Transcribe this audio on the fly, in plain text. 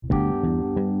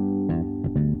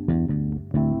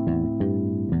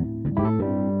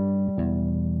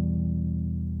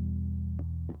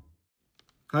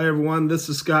Hi, everyone. This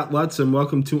is Scott Lutz, and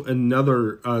welcome to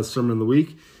another Sermon of the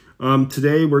Week.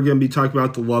 Today, we're going to be talking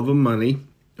about the love of money.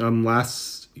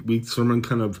 Last week's sermon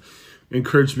kind of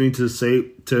encouraged me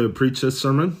to preach this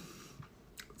sermon.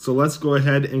 So let's go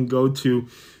ahead and go to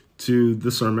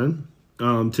the sermon.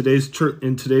 In today's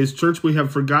church, we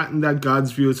have forgotten that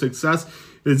God's view of success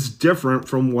is different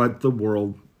from what the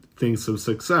world thinks of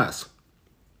success.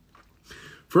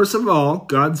 First of all,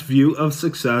 God's view of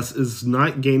success is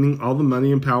not gaining all the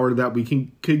money and power that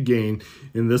we could gain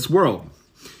in this world.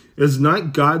 It is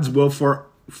not God's will for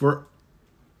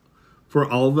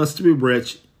all of us to be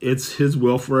rich. It's His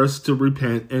will for us to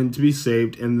repent and to be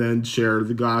saved and then share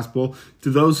the gospel to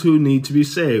those who need to be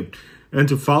saved and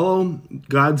to follow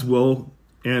God's will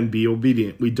and be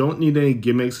obedient. We don't need any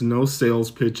gimmicks, no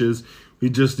sales pitches. We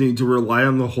just need to rely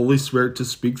on the Holy Spirit to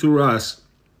speak through us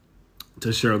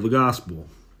to share the gospel.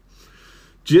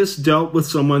 Jesus dealt with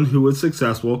someone who was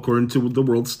successful according to the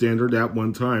world's standard at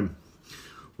one time.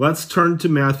 Let's turn to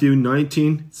Matthew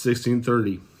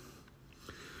 19:16-30.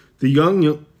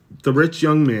 The rich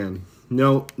young man.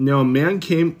 Now a man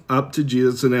came up to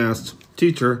Jesus and asked,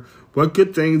 "Teacher, what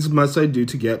good things must I do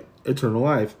to get eternal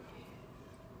life?"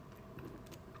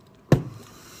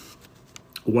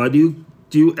 "Why do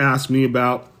you ask me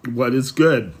about what is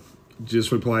good?"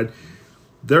 Jesus replied,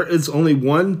 "There is only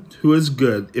one who is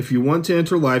good. If you want to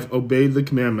enter life, obey the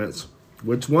commandments."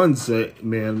 "Which ones?" the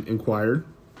man inquired.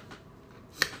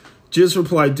 Jesus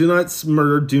replied, "Do not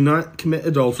murder, do not commit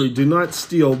adultery, do not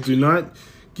steal, do not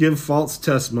give false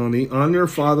testimony, honor your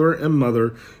father and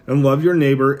mother, and love your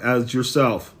neighbor as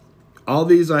yourself." "All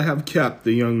these I have kept,"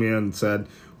 the young man said.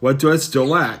 "What do I still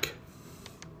lack?"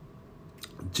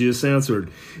 Jesus answered,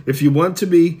 "If you want to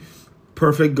be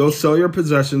perfect, go sell your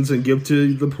possessions and give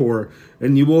to the poor,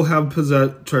 and you will have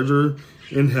treasure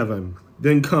in heaven.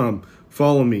 Then come,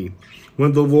 follow me."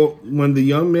 When the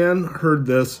young man heard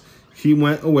this, he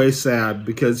went away sad,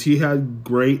 because he had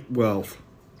great wealth.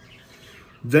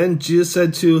 Then Jesus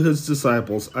said to his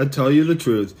disciples, "I tell you the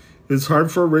truth, it is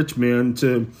hard for a rich man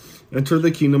to enter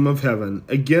the kingdom of heaven.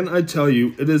 Again, I tell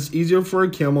you, it is easier for a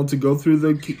camel to go through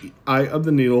the eye of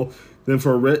the needle than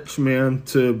for a rich man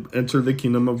to enter the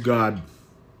kingdom of God."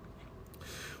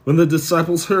 When the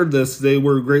disciples heard this, they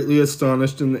were greatly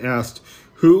astonished and asked,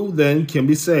 "Who then can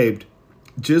be saved?"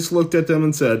 Jesus looked at them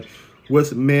and said,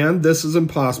 "With man this is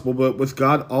impossible, but with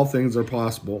God all things are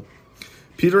possible."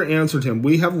 Peter answered him,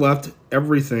 "We have left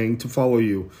everything to follow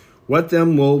you. What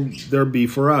then will there be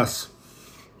for us?"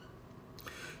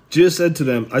 Jesus said to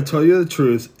them, "I tell you the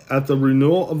truth, at the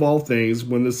renewal of all things,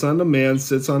 when the Son of Man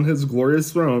sits on his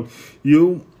glorious throne,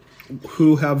 you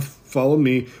who have followed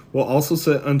me will also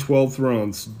sit on 12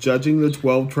 thrones, judging the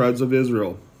 12 tribes of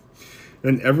Israel.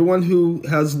 And everyone who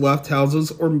has left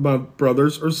houses or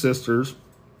brothers or sisters,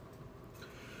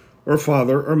 or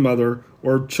father or mother,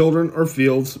 or children or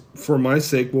fields, for my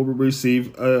sake will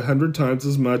receive 100 times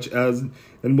as much as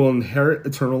and will inherit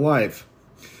eternal life.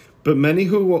 But many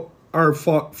who are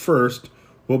first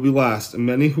will be last, and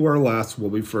many who are last will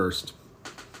be first."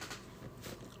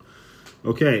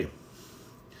 Okay.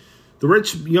 The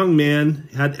rich young man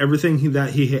had everything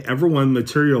that he had ever wanted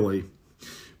materially,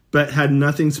 but had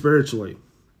nothing spiritually.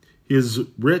 He is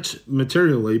rich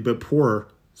materially, but poor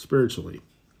spiritually.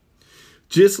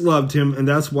 Jesus loved him, and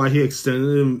that's why he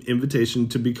extended an invitation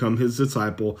to become his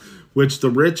disciple, which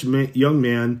the rich young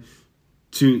man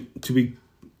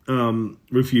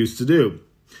refused to do.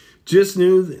 Jesus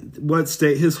knew what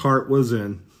state his heart was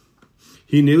in.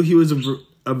 He knew he was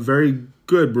a very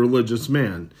good religious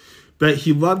man, but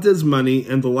he loved his money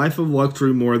and the life of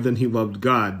luxury more than he loved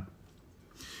God.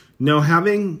 Now,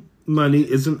 having money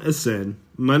isn't a sin.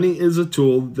 Money is a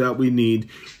tool that we need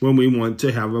when we want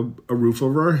to have a roof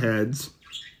over our heads,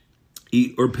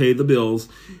 eat or pay the bills,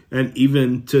 and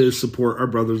even to support our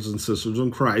brothers and sisters in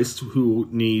Christ who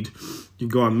need to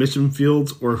go on mission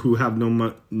fields or who have no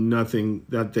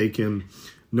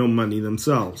money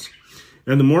themselves.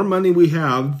 And the more money we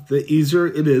have, the easier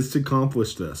it is to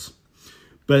accomplish this.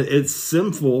 But it's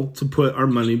sinful to put our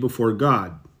money before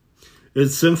God.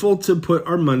 It's sinful to put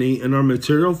our money and our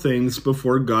material things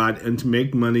before God and to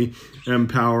make money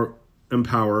empower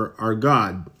our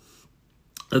God.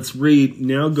 Let's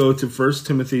go to 1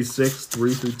 Timothy 6,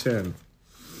 3-10.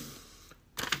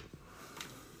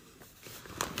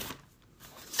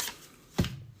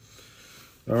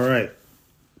 All right.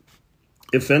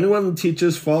 If anyone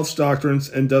teaches false doctrines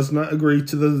and does not agree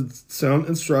to the sound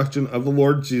instruction of the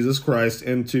Lord Jesus Christ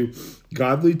and to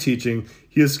godly teaching,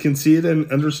 he is conceited and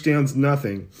understands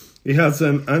nothing. He has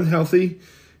an unhealthy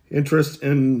interest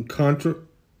in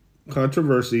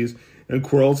controversies and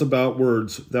quarrels about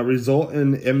words that result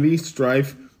in envy,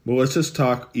 strife, malicious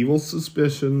talk, evil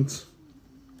suspicions,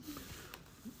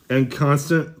 and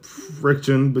constant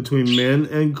friction between men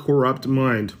and corrupt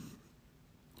mind,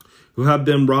 who have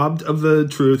been robbed of the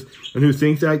truth and who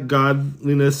think that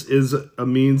godliness is a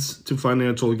means to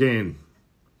financial gain.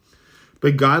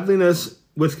 But godliness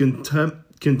with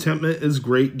contentment is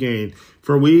great gain,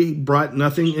 for we brought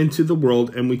nothing into the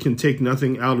world and we can take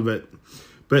nothing out of it.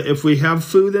 But if we have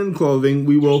food and clothing,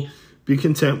 we will be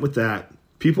content with that.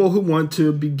 People who want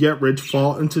to get rich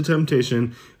fall into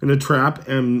temptation and a trap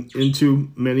and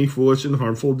into many foolish and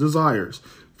harmful desires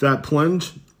that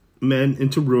plunge men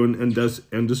into ruin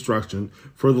and destruction.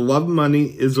 For the love of money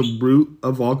is a root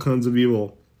of all kinds of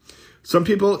evil. Some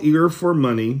people eager for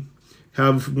money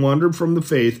have wandered from the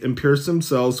faith and pierced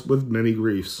themselves with many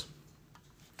griefs.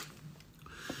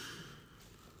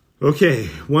 Okay,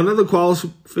 one of the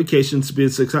qualifications to be a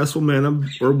successful man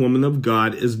or woman of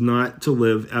God is not to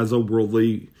live as a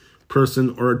worldly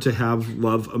person or to have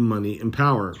love of money and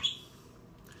power.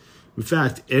 In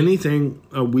fact, anything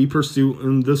we pursue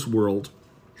in this world,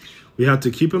 we have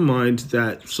to keep in mind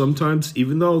that sometimes,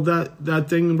 even though that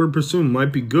thing we're pursuing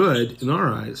might be good in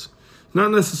our eyes,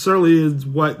 not necessarily is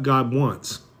what God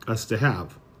wants us to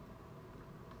have.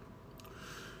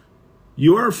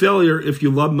 You are a failure if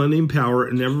you love money and power,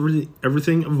 and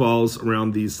everything evolves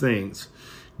around these things.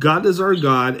 God is our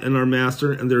God and our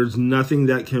master, and there is nothing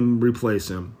that can replace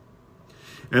him.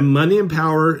 And money and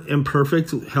power and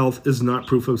perfect health is not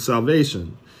proof of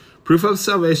salvation. Proof of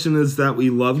salvation is that we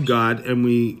love God and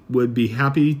we would be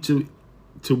happy to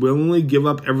willingly give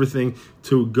up everything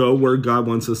to go where God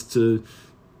wants us to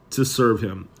serve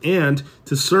him, and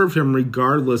to serve him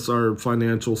regardless our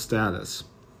financial status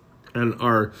and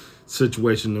our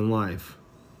situation in life.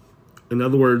 In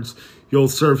other words, you'll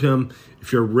serve him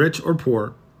if you're rich or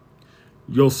poor.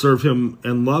 You'll serve him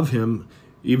and love him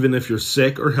even if you're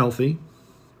sick or healthy.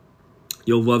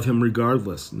 You'll love him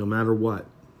regardless, no matter what.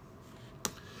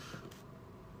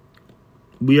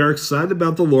 We are excited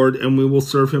about the Lord, and we will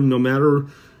serve him no matter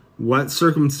what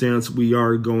circumstance we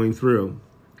are going through.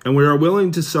 And we are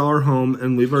willing to sell our home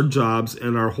and leave our jobs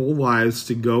and our whole lives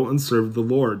to go and serve the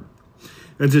Lord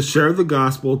and to share the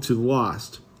gospel to the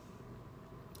lost.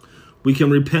 We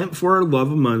can repent for our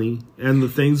love of money and the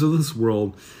things of this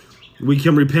world. We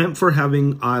can repent for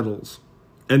having idols.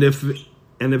 And if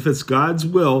it's God's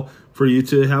will for you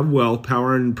to have wealth,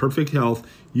 power, and perfect health,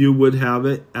 you would have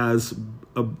it as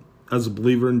a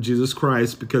believer in Jesus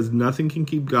Christ, because nothing can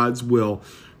keep God's will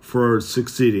for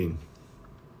succeeding.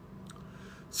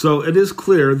 So it is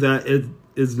clear that it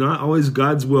is not always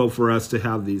God's will for us to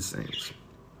have these things.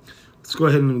 Let's go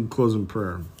ahead and close in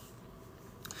prayer.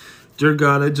 Dear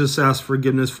God, I just ask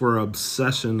forgiveness for our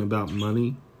obsession about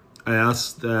money. I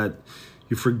ask that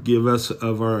you forgive us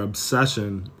of our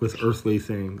obsession with earthly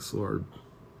things, Lord.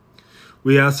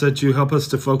 We ask that you help us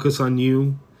to focus on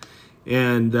you,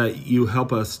 and that you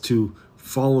help us to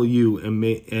follow you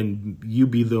and you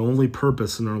be the only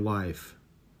purpose in our life.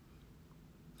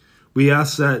 We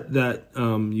ask that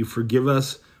you forgive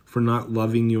us for not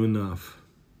loving you enough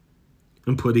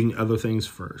and putting other things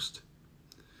first.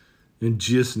 In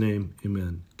Jesus' name,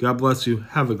 amen. God bless you.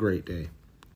 Have a great day.